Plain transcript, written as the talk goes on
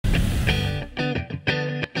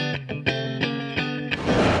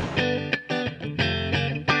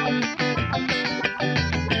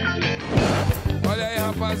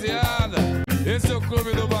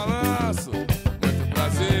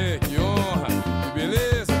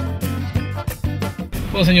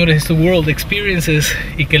Bueno, señores, esto es World Experiences.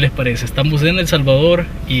 ¿Y qué les parece? Estamos en El Salvador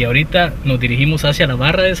y ahorita nos dirigimos hacia la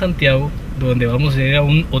Barra de Santiago, donde vamos a ir a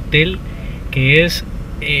un hotel que es,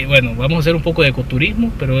 bueno, vamos a hacer un poco de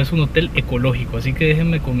ecoturismo, pero es un hotel ecológico. Así que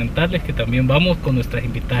déjenme comentarles que también vamos con nuestras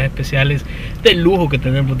invitadas especiales de lujo que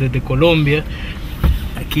tenemos desde Colombia.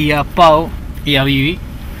 Aquí a Pau y a Vivi,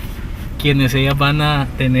 quienes ellas van a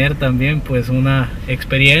tener también pues una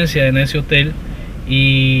experiencia en ese hotel.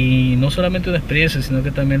 Y no solamente una experiencia, sino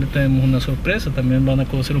que también le tenemos una sorpresa. También van a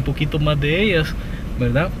conocer un poquito más de ellas,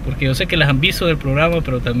 ¿verdad? Porque yo sé que las han visto en el programa,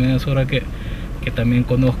 pero también es hora que también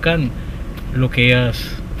conozcan lo que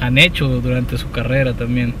ellas han hecho durante su carrera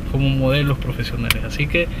también como modelos profesionales. Así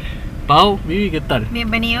que, Pau, Vivi, ¿qué tal?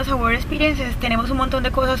 Bienvenidos a World Experiences. Tenemos un montón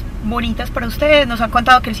de cosas bonitas para ustedes. Nos han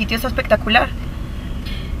contado que el sitio está espectacular.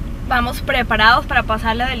 Vamos preparados para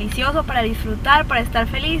pasarla delicioso, para disfrutar, para estar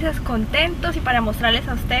felices, contentos y para mostrarles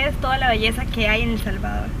a ustedes toda la belleza que hay en El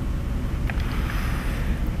Salvador.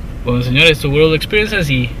 Bueno, señores, esto es World Experiences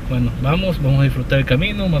y bueno, vamos a disfrutar el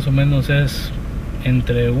camino. Más o menos es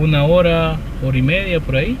entre una hora, hora y media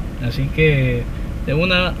por ahí. Así que de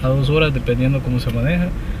 1 a 2 horas dependiendo cómo se maneja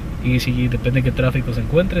y si depende de qué tráfico se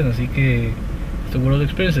encuentren. Así que esto es World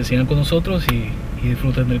Experiences, sigan con nosotros y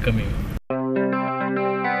disfruten del camino.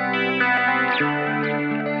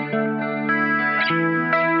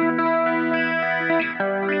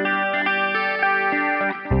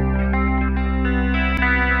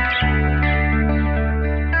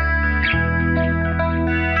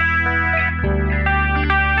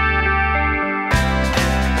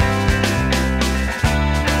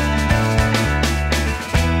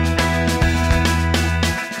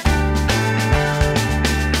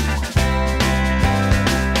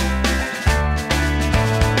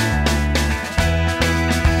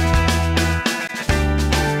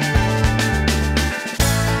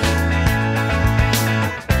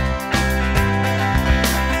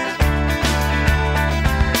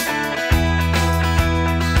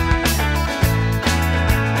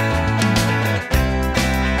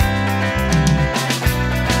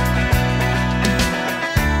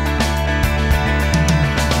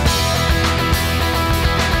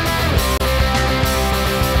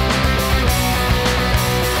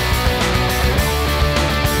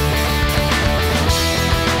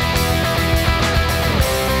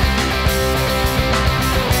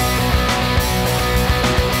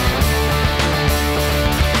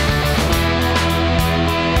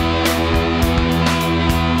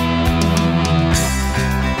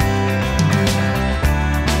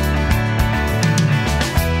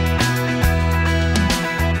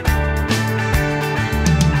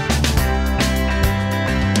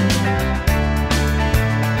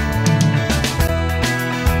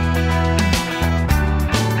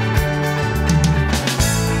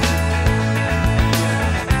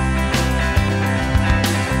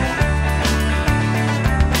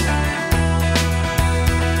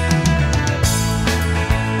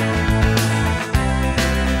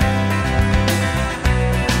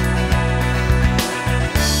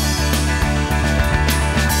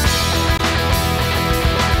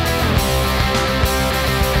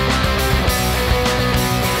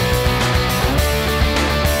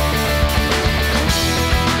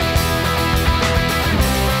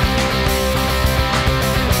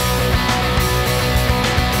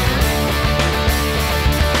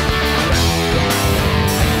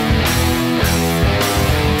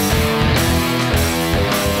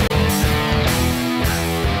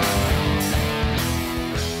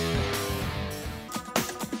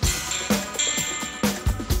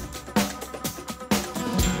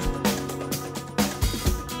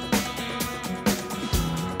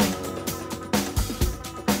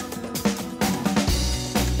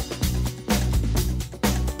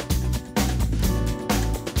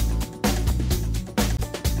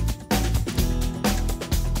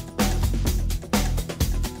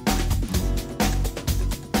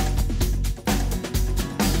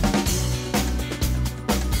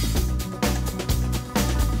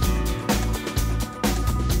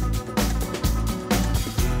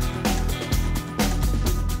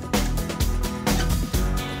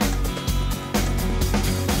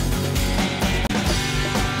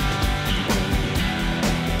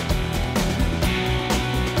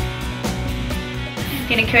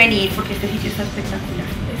 Tienen que venir porque este sitio está espectacular.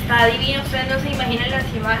 Está divino, ustedes no se imaginan las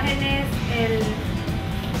imágenes,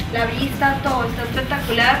 la vista, todo está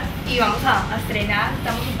espectacular y vamos a estrenar,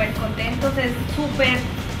 estamos súper contentos, es súper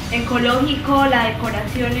ecológico, la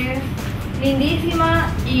decoración es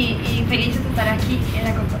lindísima y felices de estar aquí en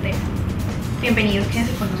la Cocotera. Bienvenidos,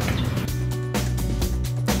 quédense con nosotros.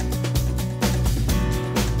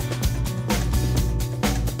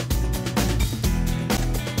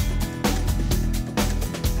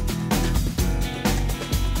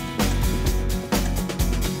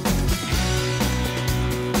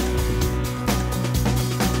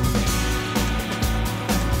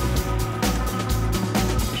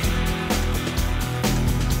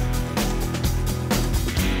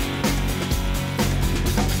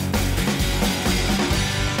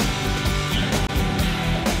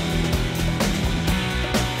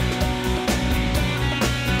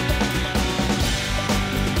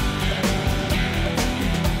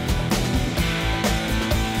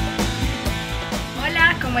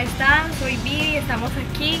 Estamos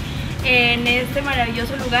aquí en este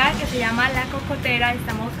maravilloso lugar que se llama La Cocotera.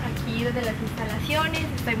 Estamos aquí desde las instalaciones.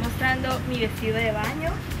 Estoy mostrando mi vestido de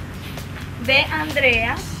baño de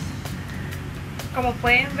Andrea. Como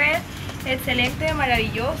pueden ver, excelente,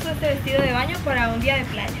 maravilloso este vestido de baño para un día de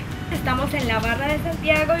playa. Estamos en la Barra de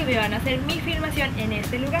Santiago y me van a hacer mi filmación en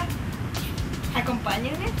este lugar.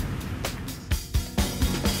 Acompáñenme.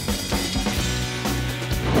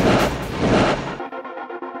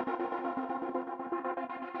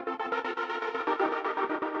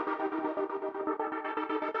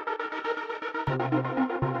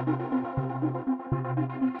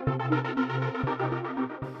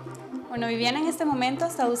 Bueno, Viviana en este momento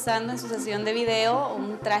está usando en su sesión de video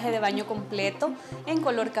un traje de baño completo en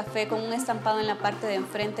color café con un estampado en la parte de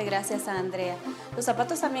enfrente gracias a Andrea. Los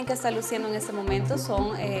zapatos también que está luciendo en este momento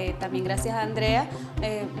son también gracias a Andrea,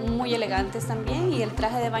 muy elegantes también, y el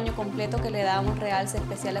traje de baño completo que le da un realce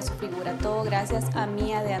especial a su figura, todo gracias a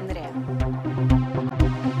Mía de Andrea.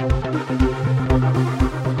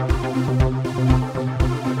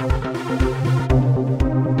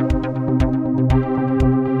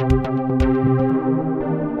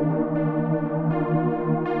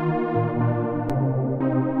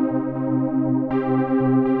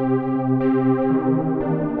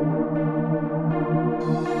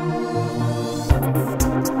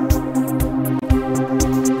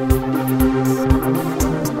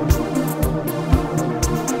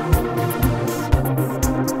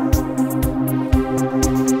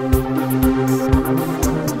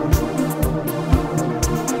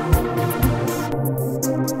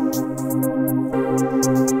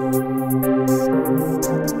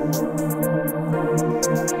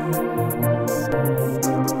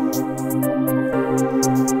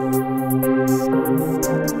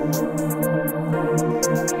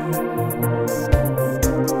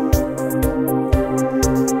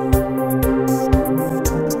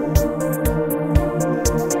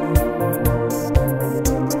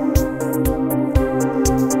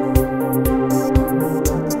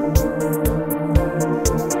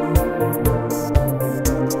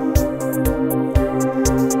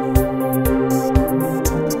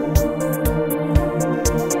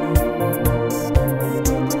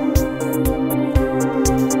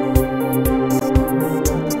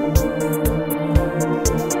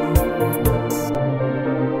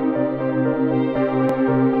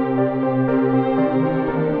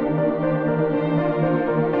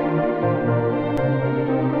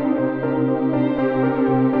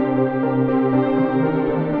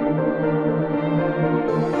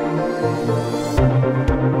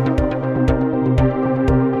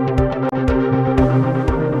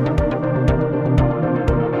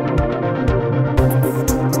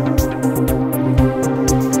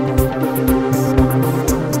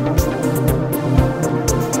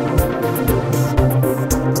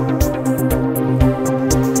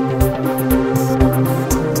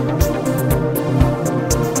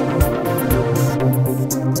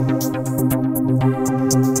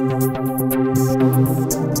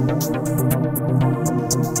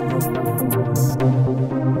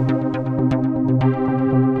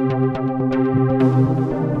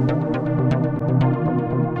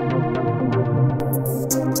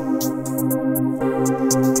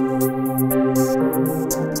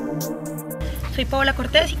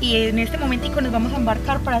 Y en este momentico nos vamos a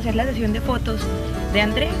embarcar para hacer la sesión de fotos de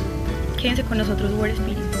Andrea. Quédense con nosotros, World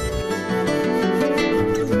Experience.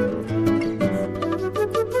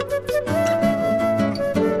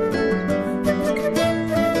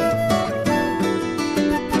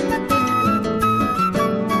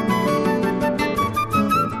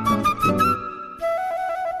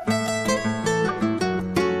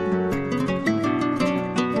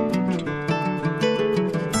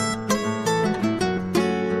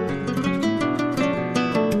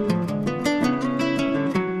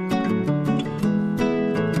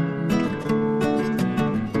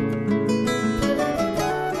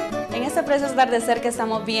 Precioso atardecer que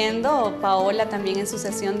estamos viendo, Paola también en su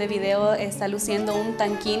sesión de video está luciendo un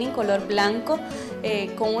tanquini color blanco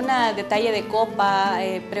con un detalle de copa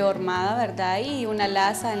prehormada, ¿verdad? Y una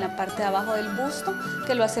laza en la parte de abajo del busto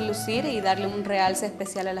que lo hace lucir y darle un realce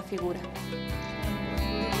especial a la figura.